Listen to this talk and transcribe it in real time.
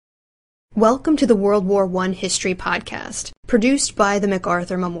Welcome to the World War I History Podcast, produced by the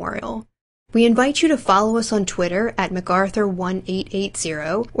MacArthur Memorial. We invite you to follow us on Twitter at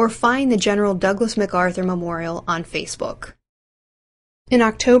MacArthur1880 or find the General Douglas MacArthur Memorial on Facebook. In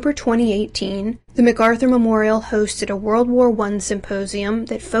October 2018, the MacArthur Memorial hosted a World War I symposium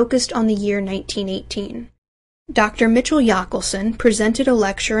that focused on the year 1918. Dr. Mitchell Yockelson presented a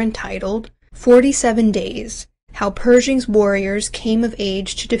lecture entitled 47 Days, How Pershing's Warriors Came of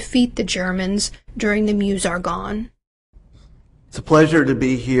Age to Defeat the Germans During the Meuse-Argonne. It's a pleasure to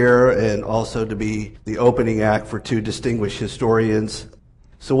be here and also to be the opening act for two distinguished historians.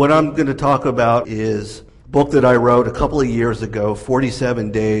 So what I'm going to talk about is a book that I wrote a couple of years ago,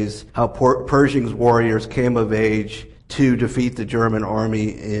 47 Days, How Pershing's Warriors Came of Age to Defeat the German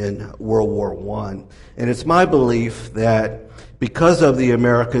Army in World War I. And it's my belief that because of the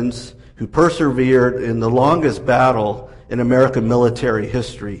Americans who persevered in the longest battle in American military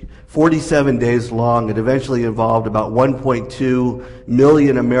history, 47 days long. It eventually involved about 1.2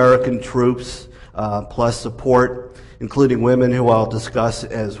 million American troops, plus support, including women who I'll discuss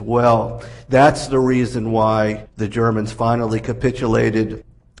as well. That's the reason why the Germans finally capitulated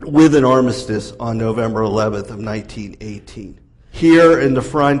with an armistice on November 11th of 1918. Here in the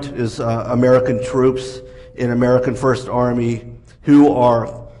front is American troops in American First Army who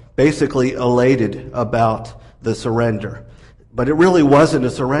are basically elated about the surrender. But it really wasn't a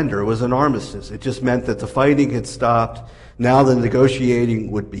surrender, it was an armistice. It just meant that the fighting had stopped, now the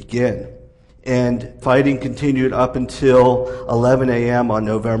negotiating would begin. And fighting continued up until 11 a.m. on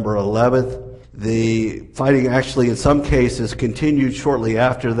November 11th. The fighting actually in some cases continued shortly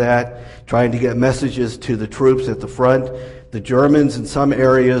after that, trying to get messages to the troops at the front. The Germans in some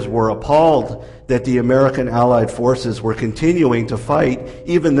areas were appalled that the American Allied forces were continuing to fight,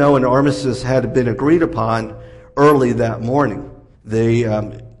 even though an armistice had been agreed upon early that morning.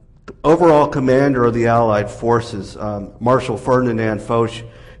 The overall commander of the Allied forces, Marshal Ferdinand Foch,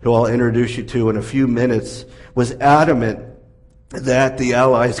 who I'll introduce you to in a few minutes, was adamant that the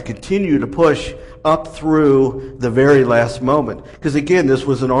Allies continue to push up through the very last moment. Because again, this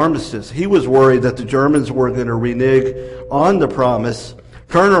was an armistice. He was worried that the Germans were going to renege on the promise,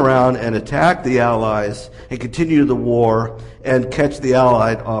 turn around and attack the Allies and continue the war and catch the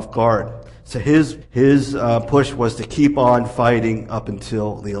Allied off guard. So his push was to keep on fighting up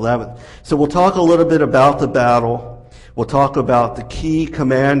until the 11th. So we'll talk a little bit about the battle. We'll talk about the key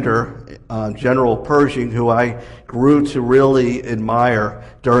commander, General Pershing, who I grew to really admire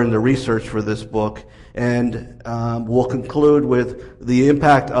during the research for this book. And we'll conclude with the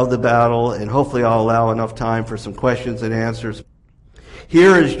impact of the battle, and hopefully I'll allow enough time for some questions and answers.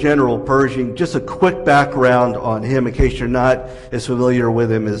 Here is General Pershing. Just a quick background on him in case you're not as familiar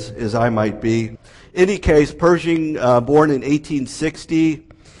with him as I might be. In any case, Pershing, born in 1860,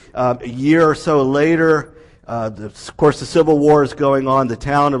 a year or so later, of course the Civil War is going on. The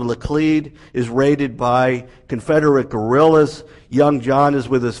town of Laclede is raided by Confederate guerrillas. Young John is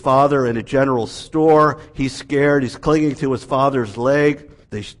with his father in a general store. He's scared. He's clinging to his father's leg.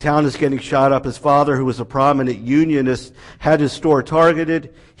 The town is getting shot up. His father, who was a prominent unionist, had his store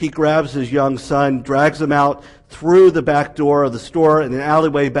targeted. He grabs his young son, drags him out through the back door of the store in an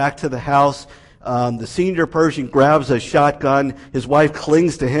alleyway back to the house. The senior Pershing grabs a shotgun. His wife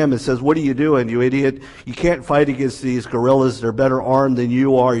clings to him and says, "What are you doing, you idiot? You can't fight against these guerrillas. They're better armed than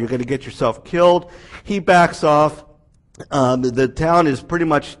you are. You're going to get yourself killed." He backs off. The town is pretty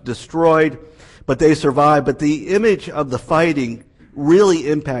much destroyed, but they survive. But the image of the fighting really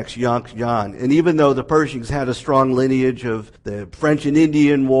impacts young John. And even though the Pershings had a strong lineage of the French and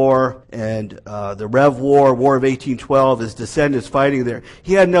Indian War and the Rev War, War of 1812, his descendants fighting there,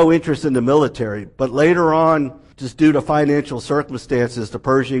 he had no interest in the military. But later on, just due to financial circumstances, the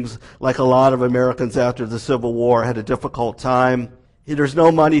Pershings, like a lot of Americans after the Civil War, had a difficult time. There's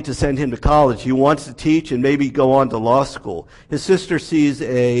no money to send him to college. He wants to teach and maybe go on to law school. His sister sees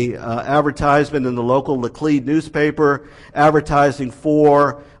a advertisement in the local Laclede newspaper advertising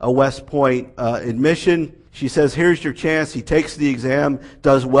for a West Point admission. She says, "Here's your chance." He takes the exam,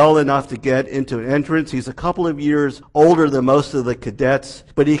 does well enough to get into an entrance. He's a couple of years older than most of the cadets,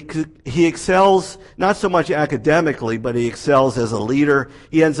 but he excels not so much academically, but he excels as a leader.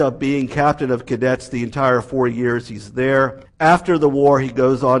 He ends up being captain of cadets the entire 4 years he's there. After the war, he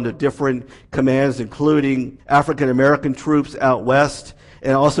goes on to different commands, including African American troops out west,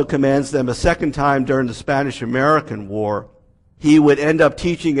 and also commands them a second time during the Spanish-American War. He would end up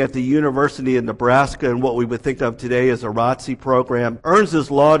teaching at the University of Nebraska in what we would think of today as a ROTC program, earns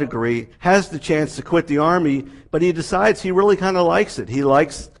his law degree, has the chance to quit the Army, but he decides he really kind of likes it. He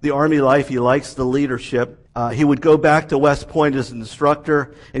likes the Army life, he likes the leadership, He would go back to West Point as an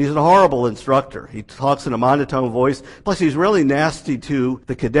instructor, and he's a horrible instructor. He talks in a monotone voice. Plus, he's really nasty to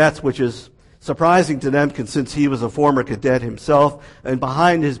the cadets, which is surprising to them since he was a former cadet himself. And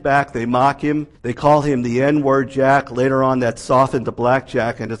behind his back, they mock him. They call him the N-word Jack. Later on, that's softened to Black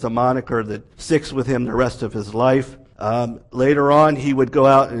Jack, and it's a moniker that sticks with him the rest of his life. Later on, he would go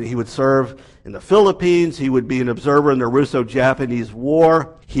out and he would serve in the Philippines. He would be an observer in the Russo-Japanese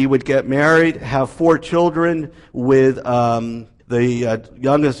War. He would get married, have 4 children with the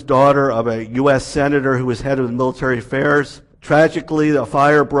youngest daughter of a U.S. senator who was head of military affairs. Tragically, a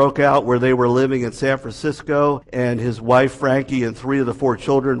fire broke out where they were living in San Francisco, and his wife, Frankie, and 3 of the 4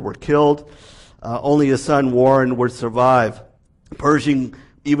 children were killed. Only his son, Warren, would survive. Pershing,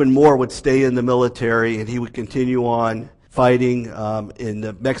 even more, would stay in the military, and he would continue on fighting in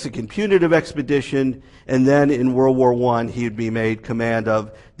the Mexican punitive expedition, and then in World War I, he would be made command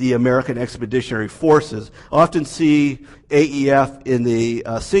of the American Expeditionary Forces. Often see A.E.F. in the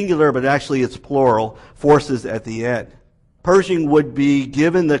singular, but actually it's plural, forces at the end. Pershing would be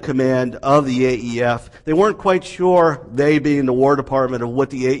given the command of the A.E.F. They weren't quite sure, they being the War Department, of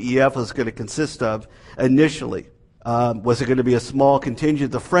what the A.E.F. was going to consist of initially. Was it going to be a small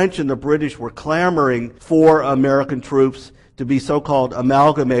contingent? The French and the British were clamoring for American troops to be so-called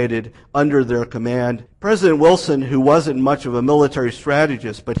amalgamated under their command. President Wilson, who wasn't much of a military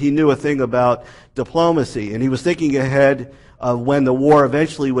strategist, but he knew a thing about diplomacy, and he was thinking ahead of when the war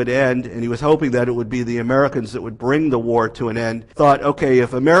eventually would end, and he was hoping that it would be the Americans that would bring the war to an end. Thought, okay,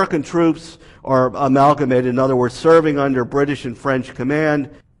 if American troops are amalgamated, in other words, serving under British and French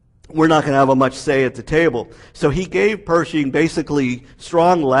command, we're not going to have a much say at the table. So he gave Pershing basically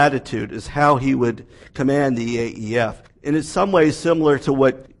strong latitude as how he would command the A.E.F. And it's some ways similar to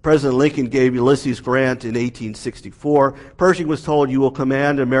what President Lincoln gave Ulysses Grant in 1864. Pershing was told, you will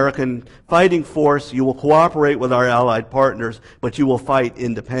command American fighting force, you will cooperate with our allied partners, but you will fight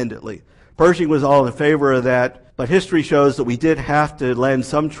independently. Pershing was all in favor of that, but history shows that we did have to lend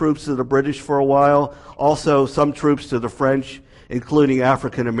some troops to the British for a while, also some troops to the French, including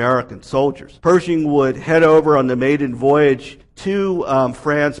African-American soldiers. Pershing would head over on the maiden voyage to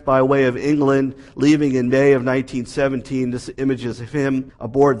France by way of England, leaving in May of 1917. This image is of him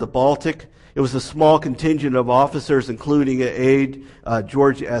aboard the Baltic. It was a small contingent of officers, including an aide,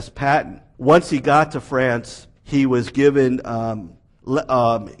 George S. Patton. Once he got to France, he was given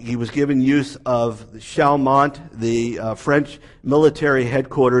use of Chalmont, the French military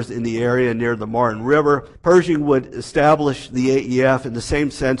headquarters in the area near the Marne River. Pershing would establish the A.E.F. in the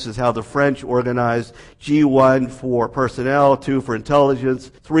same sense as how the French organized G1 for personnel, 2 for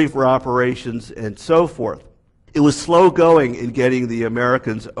intelligence, 3 for operations, and so forth. It was slow going in getting the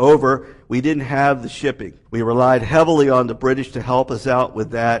Americans over. We didn't have the shipping. We relied heavily on the British to help us out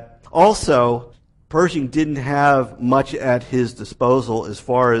with that. Also, Pershing didn't have much at his disposal as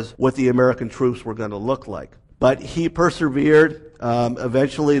far as what the American troops were going to look like. But he persevered.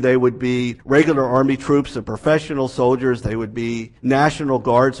 Eventually, they would be regular Army troops and professional soldiers. They would be National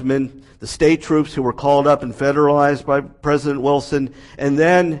Guardsmen, the state troops who were called up and federalized by President Wilson, and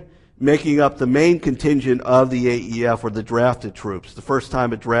then making up the main contingent of the A.E.F. were the drafted troops. The first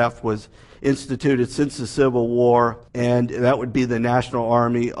time a draft was instituted since the Civil War, and that would be the National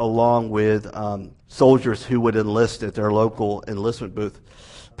Army along with soldiers who would enlist at their local enlistment booth.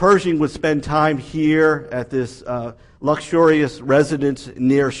 Pershing would spend time here at this luxurious residence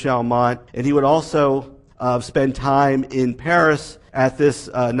near Chalmont, and he would also spend time in Paris at this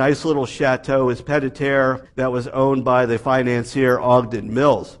nice little chateau, his Petit-Terre, that was owned by the financier Ogden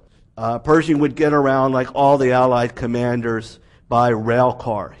Mills. Pershing would get around like all the Allied commanders by rail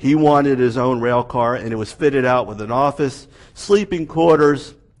car. He wanted his own rail car, and it was fitted out with an office, sleeping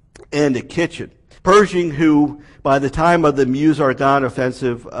quarters, and a kitchen. Pershing, who by the time of the Meuse-Argonne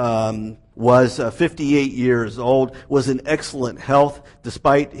offensive was 58 years old, was in excellent health,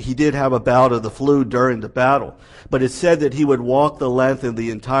 despite he did have a bout of the flu during the battle. But it's said that he would walk the length of the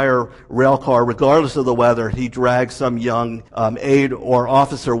entire rail car, regardless of the weather. He dragged some young aide or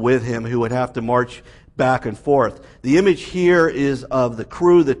officer with him who would have to march back and forth. The image here is of the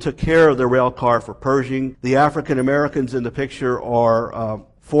crew that took care of the rail car for Pershing. The African Americans in the picture are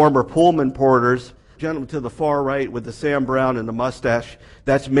former Pullman porters. The gentleman to the far right with the Sam Brown and the mustache,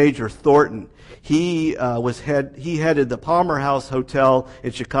 that's Major Thornton. He headed the Palmer House Hotel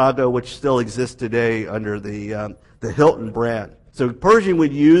in Chicago, which still exists today under the Hilton brand. So Pershing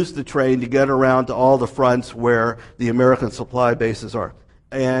would use the train to get around to all the fronts where the American supply bases are.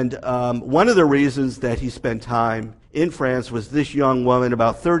 And one of the reasons that he spent time in France was this young woman,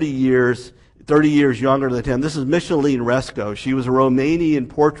 about 30 years 30 years younger than him. This is Micheline Resco. She was a Romanian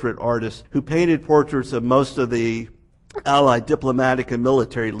portrait artist who painted portraits of most of the Allied diplomatic and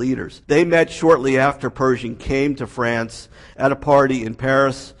military leaders. They met shortly after Pershing came to France at a party in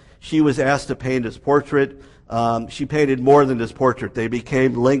Paris. She was asked to paint his portrait. She painted more than his portrait. They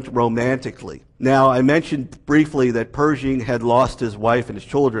became linked romantically. Now, I mentioned briefly that Pershing had lost his wife and his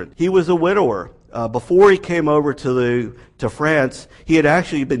children. He was a widower. Before he came over to France, he had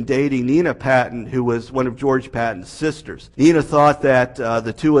actually been dating Nina Patton, who was one of George Patton's sisters. Nina thought that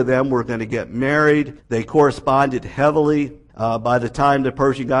the two of them were going to get married. They corresponded heavily. By the time that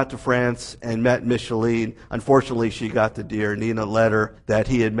Pershing got to France and met Micheline, unfortunately she got the dear Nina letter that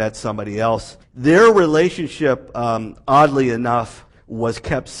he had met somebody else. Their relationship, oddly enough, was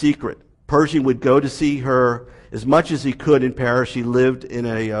kept secret. Pershing would go to see her as much as he could in Paris. She lived in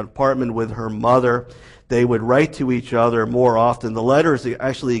an apartment with her mother. They would write to each other more often. The letters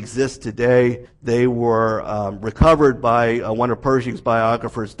actually exist today. They were recovered by one of Pershing's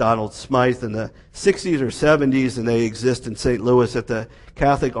biographers, Donald Smythe, in the 60s or 70s, and they exist in St. Louis at the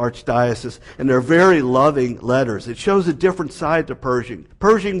Catholic Archdiocese. And they're very loving letters. It shows a different side to Pershing.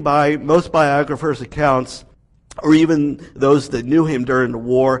 Pershing, by most biographers' accounts, or even those that knew him during the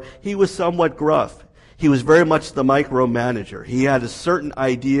war, he was somewhat gruff. He was very much the micromanager. He had a certain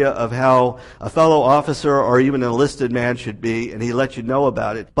idea of how a fellow officer or even an enlisted man should be, and he let you know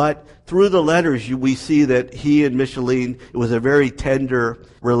about it. But through the letters, we see that he and Micheline, it was a very tender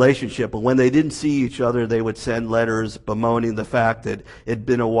relationship. But when they didn't see each other, they would send letters bemoaning the fact that it had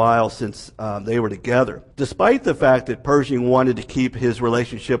been a while since they were together. Despite the fact that Pershing wanted to keep his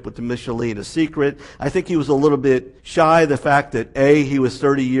relationship with Micheline a secret, I think he was a little bit shy of the fact that, A, he was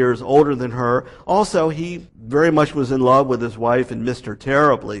 30 years older than her. Also, he very much was in love with his wife and missed her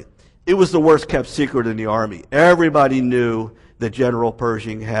terribly. It was the worst kept secret in the Army. Everybody knew that General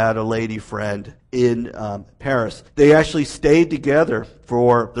Pershing had a lady friend in Paris. They actually stayed together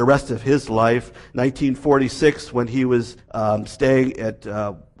for the rest of his life. 1946, when he was staying at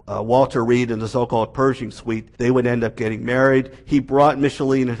Walter Reed in the so-called Pershing suite, they would end up getting married. He brought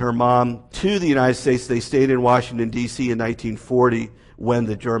Micheline and her mom to the United States. They stayed in Washington, D.C. in 1940 when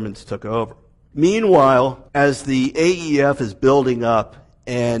the Germans took over. Meanwhile, as the A.E.F. is building up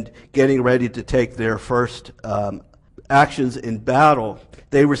and getting ready to take their first actions in battle,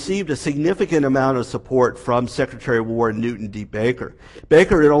 they received a significant amount of support from Secretary of War Newton D. Baker.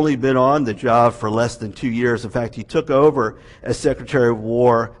 Baker had only been on the job for less than 2 years. In fact, he took over as Secretary of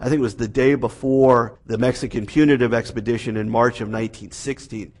War, I think it was the day before the Mexican punitive expedition in March of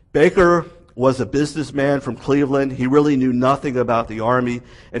 1916. Baker was a businessman from Cleveland. He really knew nothing about the Army.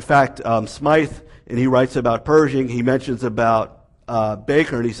 In fact, Smythe, and he writes about Pershing, he mentions about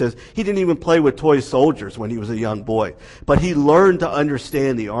Baker, and he says he didn't even play with toy soldiers when he was a young boy, but he learned to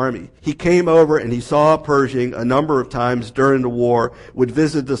understand the Army. He came over and he saw Pershing a number of times during the war, would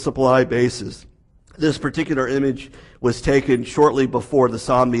visit the supply bases. This particular image was taken shortly before the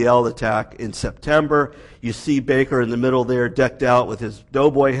Saint-Mihiel attack in September. You see Baker in the middle there, decked out with his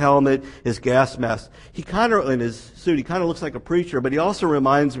doughboy helmet, his gas mask. He kind of, in his suit, he kind of looks like a preacher, but he also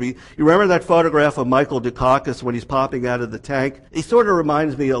reminds me, you remember that photograph of Michael Dukakis when he's popping out of the tank? He sort of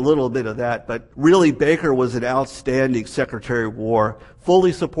reminds me a little bit of that, but really Baker was an outstanding Secretary of War,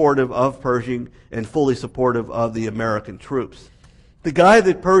 fully supportive of Pershing and fully supportive of the American troops. The guy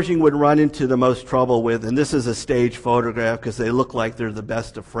that Pershing would run into the most trouble with, and this is a stage photograph because they look like they're the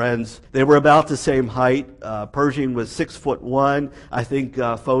best of friends. They were about the same height. Pershing was 6'1". I think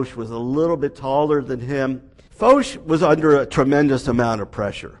Foch was a little bit taller than him. Foch was under a tremendous amount of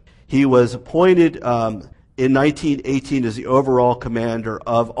pressure. He was appointed in 1918 as the overall commander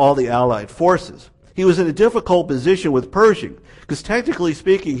of all the Allied forces. He was in a difficult position with Pershing because technically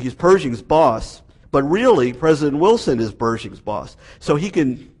speaking, he's Pershing's boss. But really, President Wilson is Pershing's boss. So he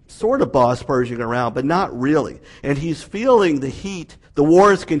can sort of boss Pershing around, but not really. And he's feeling the heat. The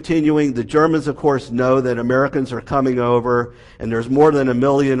war is continuing. The Germans, of course, know that Americans are coming over, and there's more than 1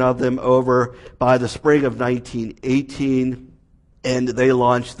 million of them over by the spring of 1918, and they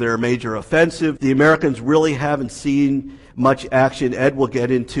launched their major offensive. The Americans really haven't seen much action. Ed will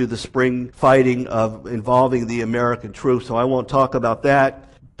get into the spring fighting involving the American troops, so I won't talk about that.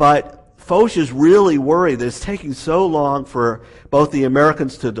 But Foch is really worried that it's taking so long for both the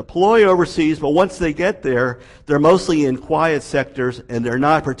Americans to deploy overseas, but once they get there, they're mostly in quiet sectors and they're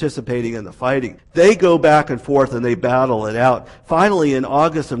not participating in the fighting. They go back and forth and they battle it out. Finally, in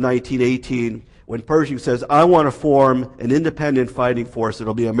August of 1918, when Pershing says, I want to form an independent fighting force,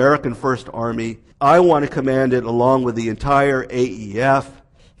 it'll be American First Army. I want to command it along with the entire A.E.F.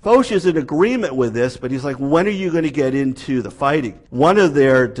 Foch is in agreement with this, but he's like, when are you going to get into the fighting? One of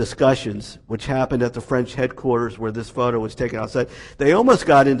their discussions, which happened at the French headquarters where this photo was taken outside, they almost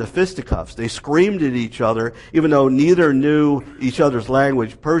got into fisticuffs. They screamed at each other, even though neither knew each other's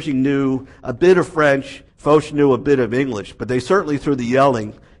language. Pershing knew a bit of French, Foch knew a bit of English, but they certainly, through the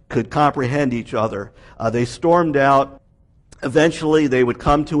yelling, could comprehend each other. They stormed out. Eventually, they would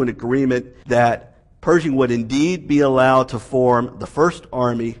come to an agreement that Pershing would indeed be allowed to form the First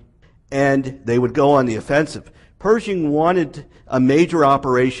Army, and they would go on the offensive. Pershing wanted a major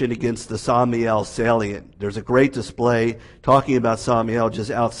operation against the Saint-Mihiel salient. There's a great display talking about Saint-Mihiel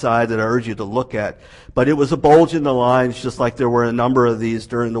just outside that I urge you to look at. But it was a bulge in the lines, just like there were a number of these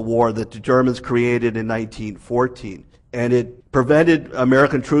during the war that the Germans created in 1914. And it prevented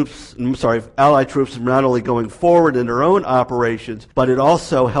Allied troops from not only going forward in their own operations, but it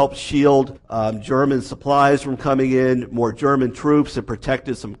also helped shield German supplies from coming in, more German troops, and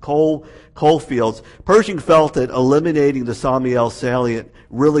protected some coal fields. Pershing felt that eliminating the Saint-Mihiel salient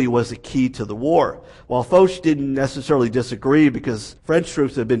really was the key to the war. While Foch didn't necessarily disagree, because French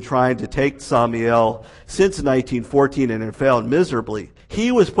troops had been trying to take Saint-Mihiel since 1914 and had failed miserably, he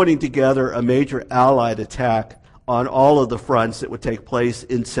was putting together a major Allied attack on all of the fronts that would take place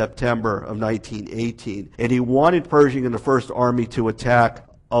in September of 1918. And he wanted Pershing and the First Army to attack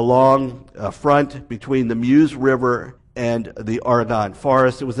along a front between the Meuse River and the Argonne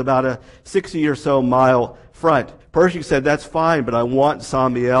Forest. It was about a 60 or so mile front. Pershing said, that's fine, but I want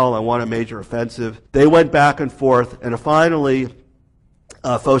Saint-Mihiel, I want a major offensive. They went back and forth, and finally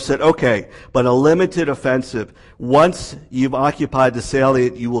Foch said, okay, but a limited offensive. Once you've occupied the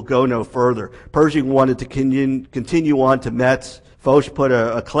salient, you will go no further. Pershing wanted to continue on to Metz. Foch put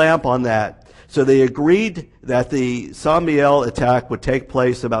a clamp on that. So they agreed that the Saint-Mihiel attack would take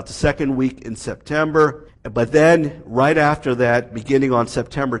place about the second week in September. But then, right after that, beginning on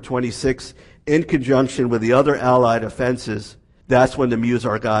September 26th, in conjunction with the other Allied offenses, that's when the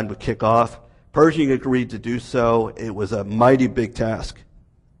Meuse-Argonne would kick off. Pershing agreed to do so. It was a mighty big task.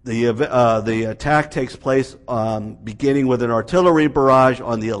 The attack takes place beginning with an artillery barrage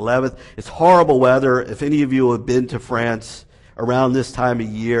on the 11th. It's horrible weather. If any of you have been to France around this time of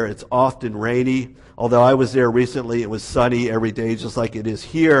year, it's often rainy. Although I was there recently, it was sunny every day, just like it is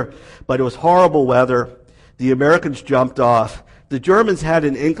here. But it was horrible weather. The Americans jumped off. The Germans had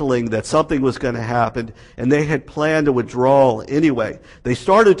an inkling that something was going to happen, and they had planned a withdrawal anyway. They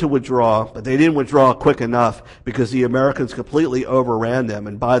started to withdraw, but they didn't withdraw quick enough because the Americans completely overran them.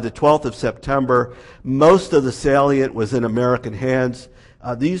 And by the 12th of September, most of the salient was in American hands.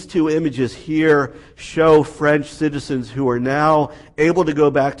 These two images here show French citizens who are now able to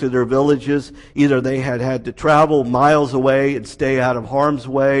go back to their villages. Either they had to travel miles away and stay out of harm's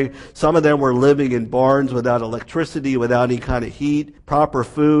way. Some of them were living in barns without electricity, without any kind of heat, proper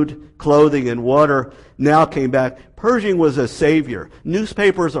food, clothing, and water. Now came back. Pershing was a savior.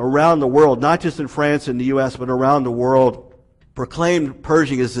 Newspapers around the world, not just in France and the U.S., but around the world, proclaimed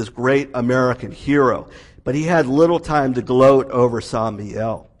Pershing as this great American hero. But he had little time to gloat over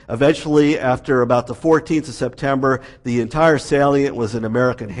Saint-Mihiel. Eventually, after about the 14th of September, the entire salient was in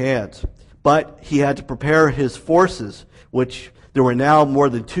American hands. But he had to prepare his forces, which there were now more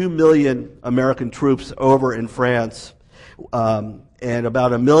than 2 million American troops over in France, and about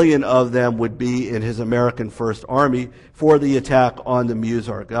 1 million of them would be in his American First Army for the attack on the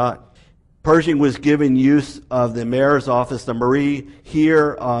Meuse-Argonne. Pershing was given use of the mayor's office, the Mairie,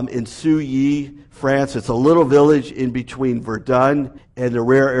 here in Souilly, France. It's a little village in between Verdun and the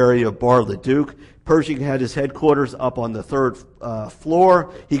rare area of Bar-le-Duc. Pershing had his headquarters up on the third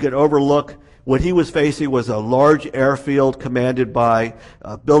floor. He could overlook what he was facing was a large airfield commanded by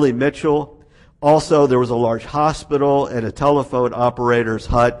Billy Mitchell. Also, there was a large hospital and a telephone operator's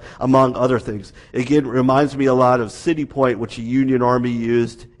hut, among other things. Again, it reminds me a lot of City Point, which the Union Army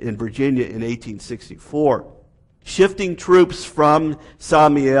used in Virginia in 1864. Shifting troops from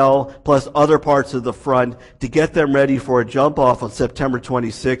Saint-Mihiel plus other parts of the front to get them ready for a jump-off on September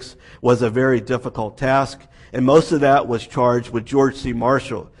 26th was a very difficult task, and most of that was charged with George C.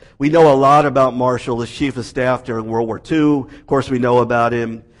 Marshall. We know a lot about Marshall as Chief of Staff during World War II. Of course, we know about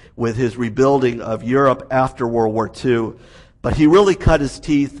him with his rebuilding of Europe after World War II. But he really cut his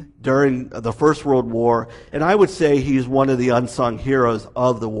teeth during the First World War, and I would say he's one of the unsung heroes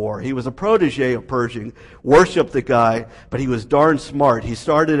of the war. He was a protege of Pershing, worshipped the guy, but he was darn smart. He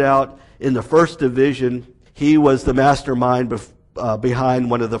started out in the 1st Division. He was the mastermind behind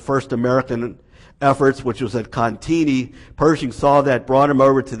one of the first American efforts, which was at Cantigny. Pershing saw that, brought him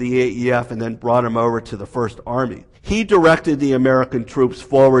over to the A.E.F., and then brought him over to the First Army. He directed the American troops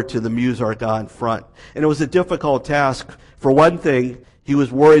forward to the Meuse-Argonne front. And it was a difficult task. For one thing, He was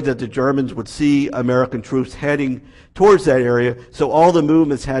worried that the Germans would see American troops heading towards that area, so all the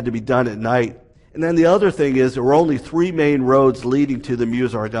movements had to be done at night. And then the other thing is there were only 3 main roads leading to the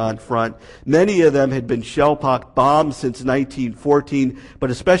Meuse-Argonne front. Many of them had been shell-pocked, bombed since 1914,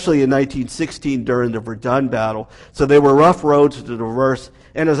 but especially in 1916 during the Verdun battle. So they were rough roads to traverse.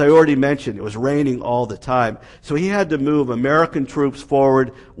 And as I already mentioned, it was raining all the time. So he had to move American troops forward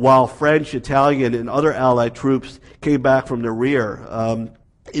while French, Italian, and other Allied troops came back from the rear.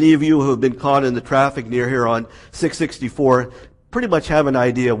 Any of you who have been caught in the traffic near here on 664 pretty much have an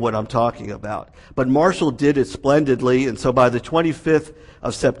idea of what I'm talking about. But Marshall did it splendidly, and so by the 25th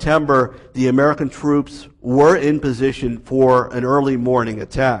of September, the American troops were in position for an early morning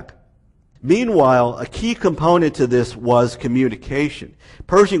attack. Meanwhile, a key component to this was communication.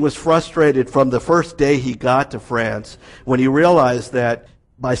 Pershing was frustrated from the first day he got to France when he realized that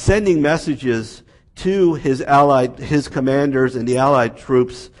by sending messages to his commanders and the Allied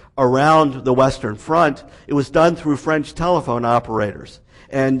troops around the Western Front, it was done through French telephone operators.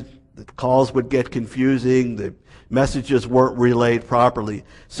 And the calls would get confusing, the messages weren't relayed properly.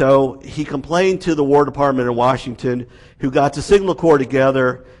 So he complained to the War Department in Washington, who got the Signal Corps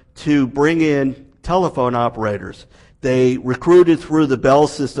together to bring in telephone operators. They recruited through the Bell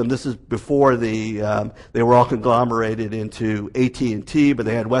system. This is before they were all conglomerated into AT&T, but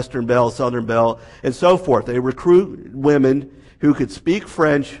they had Western Bell, Southern Bell, and so forth. They recruit women who could speak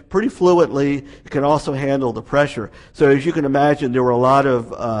French pretty fluently, could also handle the pressure. So as you can imagine, there were a lot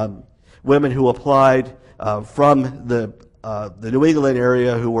of women who applied from the New England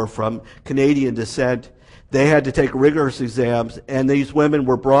area who were from Canadian descent. They had to take rigorous exams, and these women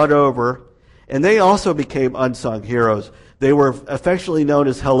were brought over, and they also became unsung heroes. They were affectionately known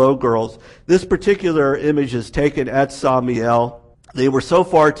as Hello Girls. This particular image is taken at Saint-Mihiel. They were so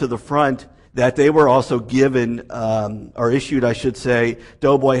far to the front that they were also given, or issued, I should say,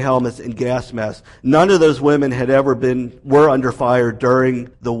 doughboy helmets and gas masks. None of those women were under fire during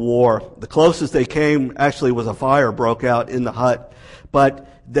the war. The closest they came actually was a fire broke out in the hut. But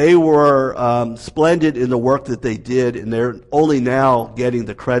they were splendid in the work that they did, and they're only now getting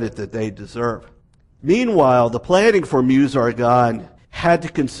the credit that they deserve. Meanwhile, the planning for Meuse-Argonne had to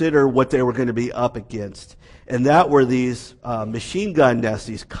consider what they were going to be up against. And that were these machine gun nests,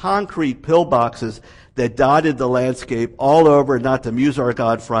 these concrete pillboxes that dotted the landscape all over, not the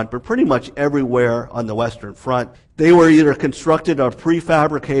Meuse-Argonne front, but pretty much everywhere on the Western Front. They were either constructed of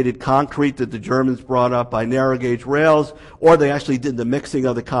prefabricated concrete that the Germans brought up by narrow gauge rails, or they actually did the mixing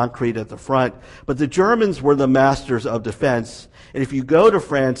of the concrete at the front. But the Germans were the masters of defense. And if you go to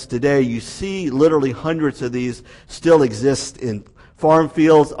France today, you see literally hundreds of these still exist in farm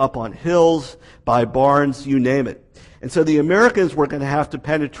fields, up on hills, by barns, you name it. And so the Americans were going to have to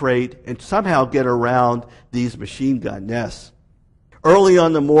penetrate and somehow get around these machine gun nests. Early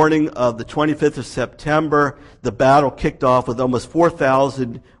on the morning of the 25th of September, the battle kicked off with almost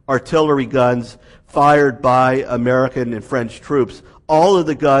 4,000 artillery guns fired by American and French troops. All of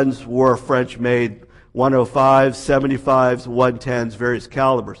the guns were French-made, 105s, 75s, 110s, various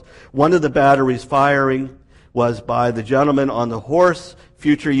calibers. One of the batteries firing was by the gentleman on the horse,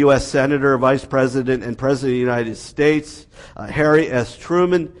 future U.S. Senator, Vice President, and President of the United States, Harry S.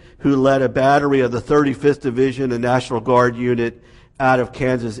 Truman, who led a battery of the 35th Division, a National Guard unit out of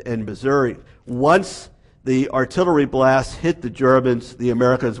Kansas and Missouri. Once the artillery blasts hit the Germans, the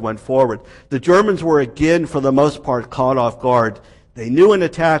Americans went forward. The Germans were again, for the most part, caught off guard. They knew an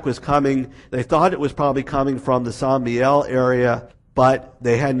attack was coming. They thought it was probably coming from the Saint-Mihiel area, but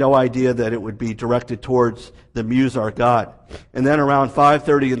they had no idea that it would be directed towards the Meuse-Argonne. And then around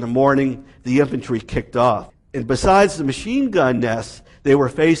 5:30 in the morning, the infantry kicked off. And besides the machine gun nests, they were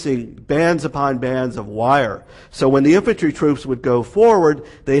facing bands upon bands of wire. So when the infantry troops would go forward,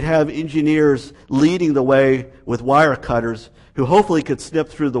 they'd have engineers leading the way with wire cutters who hopefully could snip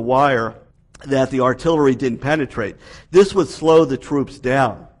through the wire that the artillery didn't penetrate. This would slow the troops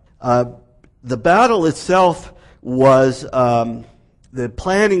down. The battle itself was, the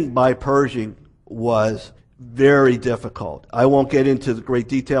planning by Pershing was very difficult. I won't get into the great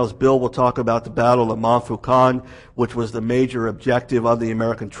details. Bill will talk about the Battle of Montfaucon, which was the major objective of the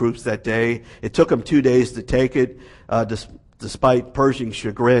American troops that day. It took them 2 days to take it, despite Pershing's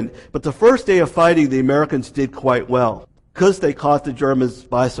chagrin. But the first day of fighting, the Americans did quite well. Because they caught the Germans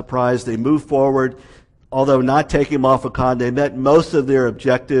by surprise, they moved forward. Although not taking Montfaucon, they met most of their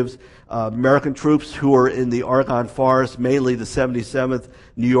objectives. American troops who were in the Argonne Forest, mainly the 77th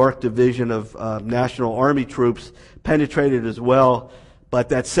New York Division of National Army troops, penetrated as well. But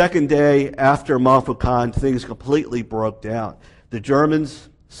that second day after Montfaucon, things completely broke down. The Germans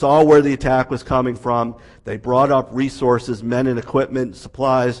saw where the attack was coming from. They brought up resources, men and equipment,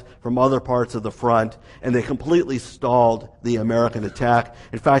 supplies from other parts of the front, and they completely stalled the American attack.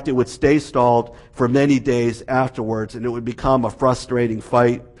 In fact, it would stay stalled for many days afterwards, and it would become a frustrating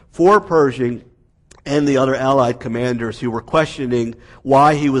fight for Pershing and the other Allied commanders who were questioning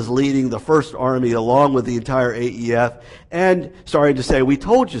why he was leading the First Army along with the entire A.E.F. and starting to say, "We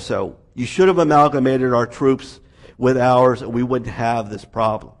told you so. You should have amalgamated our troops with ours, and we wouldn't have this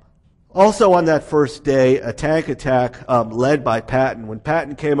problem." Also on that first day, a tank attack led by Patton. When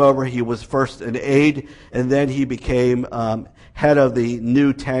Patton came over, he was first an aide, and then he became head of the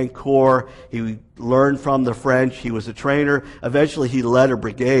new tank corps. He learned from the French. He was a trainer. Eventually, he led a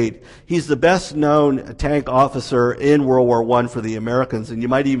brigade. He's the best-known tank officer in World War I for the Americans, and you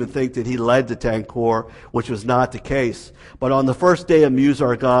might even think that he led the tank corps, which was not the case. But on the first day of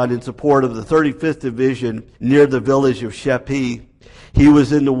Meuse-Argonne, in support of the 35th Division near the village of Cheppy, he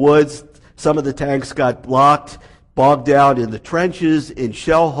was in the woods. Some of the tanks got blocked, bogged down in the trenches, in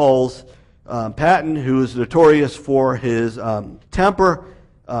shell holes. Patton, who is notorious for his temper,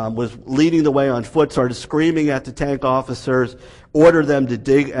 was leading the way on foot, started screaming at the tank officers, ordered them to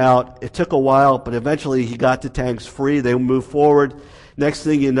dig out. It took a while, but eventually he got the tanks free. They moved forward. Next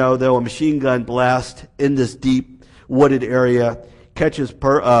thing you know, there was a machine gun blast in this deep wooded area. Catches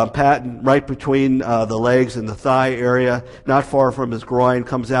Patton right between the legs and the thigh area, not far from his groin,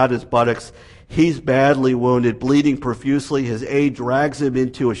 comes out his buttocks. He's badly wounded, bleeding profusely. His aide drags him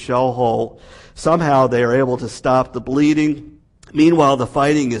into a shell hole. Somehow they are able to stop the bleeding. Meanwhile, the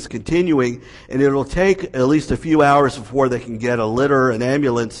fighting is continuing, and it'll take at least a few hours before they can get a litter, an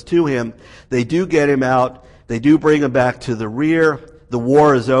ambulance to him. They do get him out. They do bring him back to the rear. The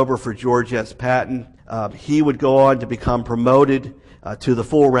war is over for George S. Patton. He would go on to become promoted to the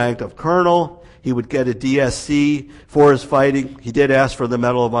full rank of colonel. He would get a DSC for his fighting. He did ask for the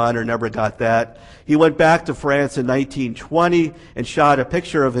Medal of Honor, never got that. He went back to France in 1920 and shot a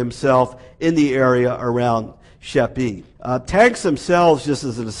picture of himself in the area around Cheppy. Tanks themselves, just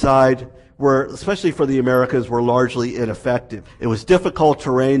as an aside, were, especially for the Americans, were largely ineffective. It was difficult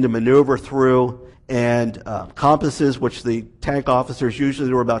terrain to maneuver through, and compasses, which the tank officers usually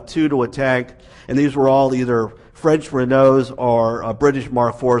there were about 2 to a tank, and these were all either French Renaults or British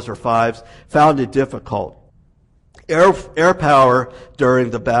Mark IVs or 5s, found it difficult. Air power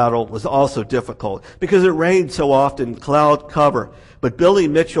during the battle was also difficult because it rained so often, cloud cover. But Billy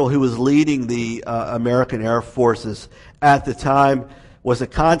Mitchell, who was leading the American Air Forces at the time, was a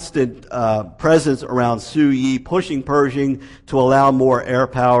constant presence around Souilly, pushing Pershing to allow more air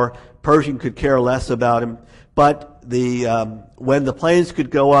power. Pershing could care less about him, but when the planes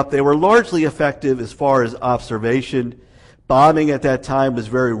could go up, they were largely effective as far as observation. Bombing at that time was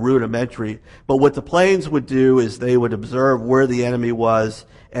very rudimentary, but what the planes would do is they would observe where the enemy was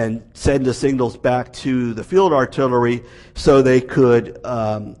and send the signals back to the field artillery so they could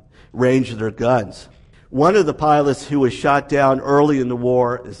range their guns. One of the pilots who was shot down early in the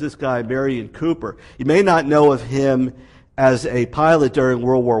war is this guy, Marion Cooper. You may not know of him as a pilot during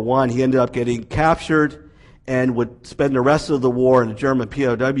World War I. He ended up getting captured and would spend the rest of the war in a German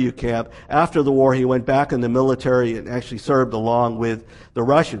POW camp. After the war, he went back in the military and actually served along with the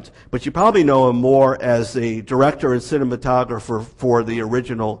Russians. But you probably know him more as a director and cinematographer for the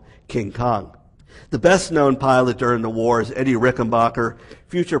original King Kong. The best-known pilot during the war is Eddie Rickenbacker,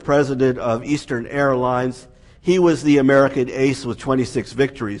 future president of Eastern Airlines. He was the American ace with 26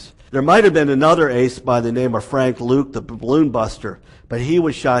 victories. There might have been another ace by the name of Frank Luke, the balloon buster, but he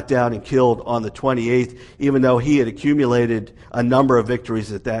was shot down and killed on the 28th, even though he had accumulated a number of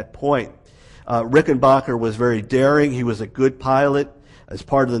victories at that point. Rickenbacker was very daring. He was a good pilot as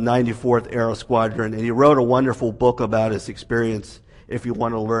part of the 94th Aero Squadron, and he wrote a wonderful book about his experience if you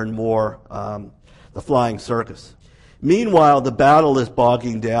want to learn more, The Flying Circus. Meanwhile, the battle is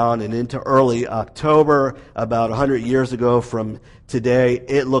bogging down, and into early October, about 100 years ago from today,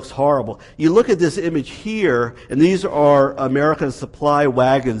 it looks horrible. You look at this image here, and these are American supply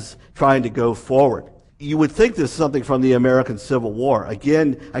wagons trying to go forward. You would think this is something from the American Civil War.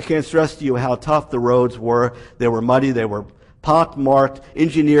 Again, I can't stress to you how tough the roads were. They were muddy, they were pockmarked.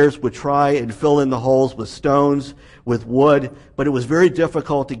 Engineers would try and fill in the holes with stones, with wood, but it was very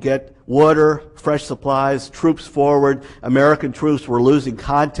difficult to get water, fresh supplies, troops forward. American troops were losing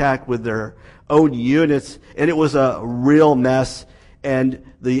contact with their own units, and it was a real mess. And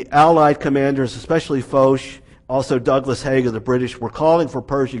the Allied commanders, especially Foch, also Douglas Haig of the British, were calling for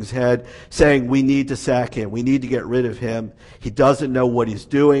Pershing's head, saying, we need to sack him. We need to get rid of him. He doesn't know what he's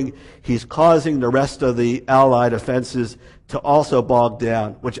doing. He's causing the rest of the Allied offenses to also bog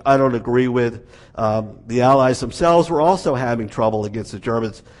down, which I don't agree with. The Allies themselves were also having trouble against the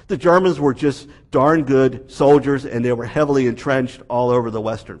Germans. The Germans were just darn good soldiers, and they were heavily entrenched all over the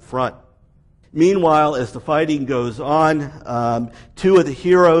Western Front. Meanwhile, as the fighting goes on, two of the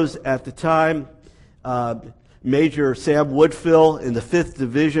heroes at the time, Major Sam Woodfill in the 5th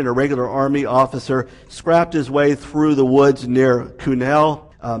Division, a regular Army officer, scrapped his way through the woods near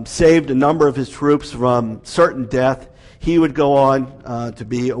Cunel, saved a number of his troops from certain death. He would go on to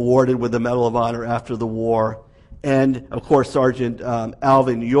be awarded with the Medal of Honor after the war. And, of course, Sergeant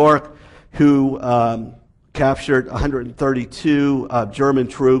Alvin York, who captured 132 German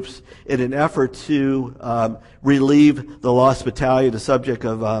troops in an effort to relieve the lost battalion, the subject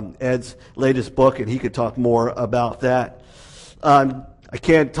of Ed's latest book, and he could talk more about that. I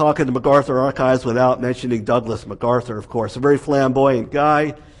can't talk in the MacArthur Archives without mentioning Douglas MacArthur, of course, a very flamboyant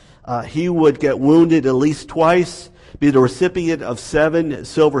guy. He would get wounded at least twice, be the recipient of 7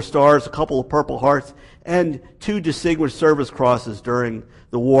 Silver Stars, a couple of Purple Hearts, and 2 Distinguished Service Crosses during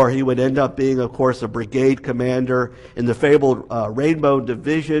the war. He would end up being, of course, a brigade commander in the fabled Rainbow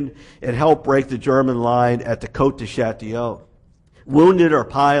Division and helped break the German line at the Côte de Châtillon. Wounded are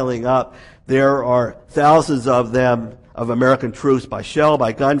piling up. There are thousands of them, of American troops, by shell,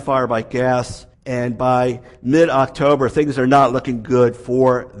 by gunfire, by gas, and by mid-October, things are not looking good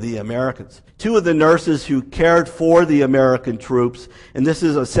for the Americans. 2 of the nurses who cared for the American troops, and this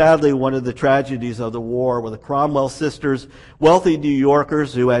is sadly one of the tragedies of the war, were the Cromwell sisters, wealthy New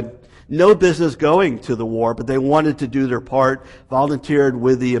Yorkers who had no business going to the war, but they wanted to do their part, volunteered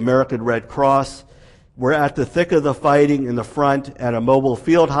with the American Red Cross, were at the thick of the fighting in the front at a mobile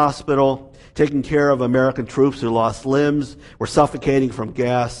field hospital, taking care of American troops who lost limbs, were suffocating from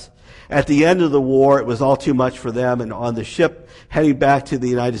gas. At the end of the war, it was all too much for them, and on the ship heading back to the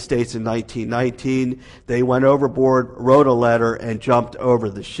United States in 1919, they went overboard, wrote a letter, and jumped over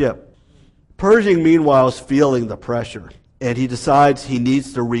the ship. Pershing, meanwhile, is feeling the pressure, and he decides he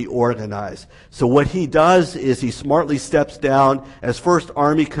needs to reorganize. So what he does is he smartly steps down as First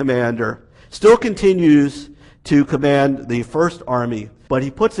Army Commander, still continues to command the First Army, but he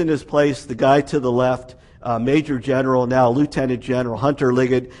puts in his place the guy to the left, Major General, now Lieutenant General Hunter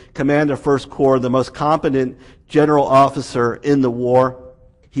Liggett, Commander 1st Corps, the most competent general officer in the war.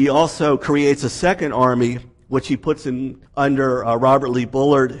 He also creates a second army, which he puts in under Robert Lee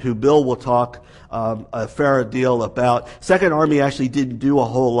Bullard, who Bill will talk a fair deal about. Second Army actually didn't do a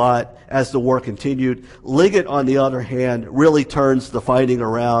whole lot as the war continued. Liggett, on the other hand, really turns the fighting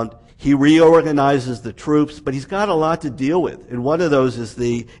around. He reorganizes the troops, but he's got a lot to deal with, and one of those is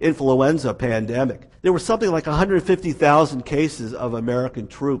the influenza pandemic. There were something like 150,000 cases of American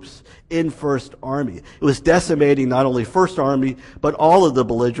troops in First Army. It was decimating not only First Army, but all of the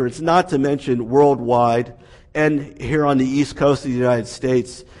belligerents, not to mention worldwide. And here on the East Coast of the United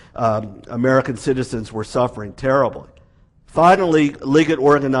States, American citizens were suffering terribly. Finally, Liggett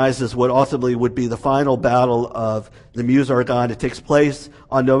organizes what ultimately would be the final battle of the Meuse-Argonne. It takes place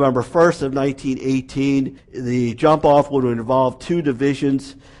on November 1st of 1918. The jump-off would involve 2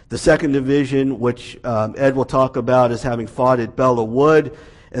 divisions. The 2nd Division, which Ed will talk about, as having fought at Belleau Wood,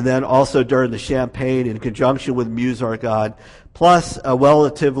 and then also during the Champagne in conjunction with Meuse-Argonne, plus a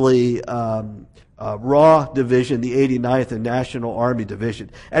relatively raw division, the 89th and National Army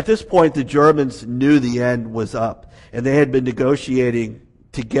Division. At this point, the Germans knew the end was up, and they had been negotiating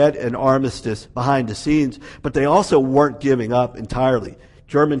to get an armistice behind the scenes, but they also weren't giving up entirely.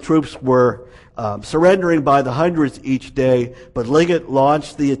 German troops were surrendering by the hundreds each day, but Liggett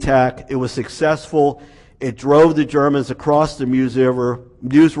launched the attack. It was successful. It drove the Germans across the Meuse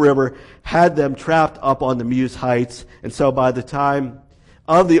River, had them trapped up on the Meuse Heights, and so by the time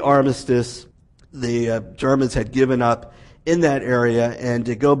of the armistice, the Germans had given up in that area. And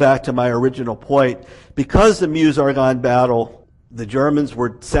to go back to my original point, because the Meuse-Argonne battle, the Germans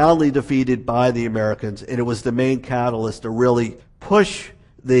were soundly defeated by the Americans, and it was the main catalyst to really push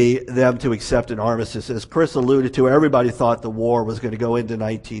them to accept an armistice. As Chris alluded to, everybody thought the war was going to go into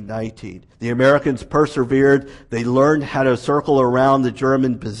 1919. The Americans persevered. They learned how to circle around the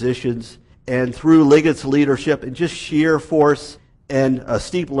German positions, and through Liggett's leadership and just sheer force and a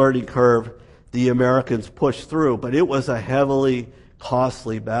steep learning curve, the Americans pushed through. But it was a heavily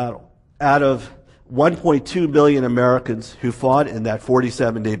costly battle. Out of 1.2 million Americans who fought in that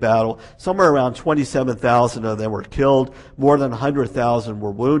 47-day battle, somewhere around 27,000 of them were killed, more than 100,000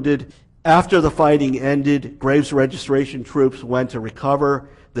 were wounded. After the fighting ended, graves registration troops went to recover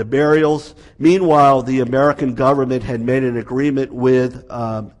the burials. Meanwhile, the American government had made an agreement with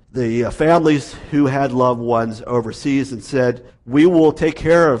the families who had loved ones overseas and said, we will take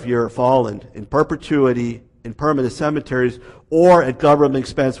care of your fallen in perpetuity in permanent cemeteries or at government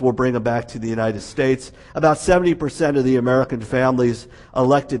expense will bring them back to the United States. About 70% of the American families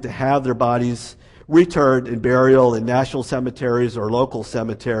elected to have their bodies returned and burial in national cemeteries or local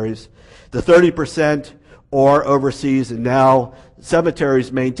cemeteries. The 30% or overseas, and now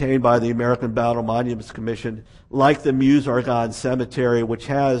cemeteries maintained by the American Battle Monuments Commission, like the Meuse-Argonne Cemetery, which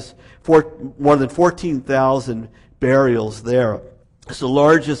has more than 14,000 burials there. It's the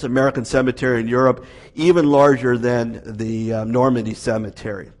largest American cemetery in Europe, even larger than the Normandy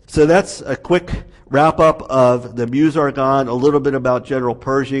Cemetery. So that's a quick wrap-up of the Meuse-Argonne, a little bit about General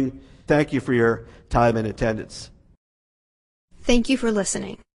Pershing. Thank you for your time and attendance. Thank you for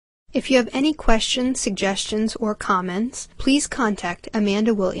listening. If you have any questions, suggestions, or comments, please contact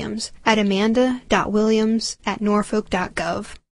Amanda Williams at amanda.williams@norfolk.gov.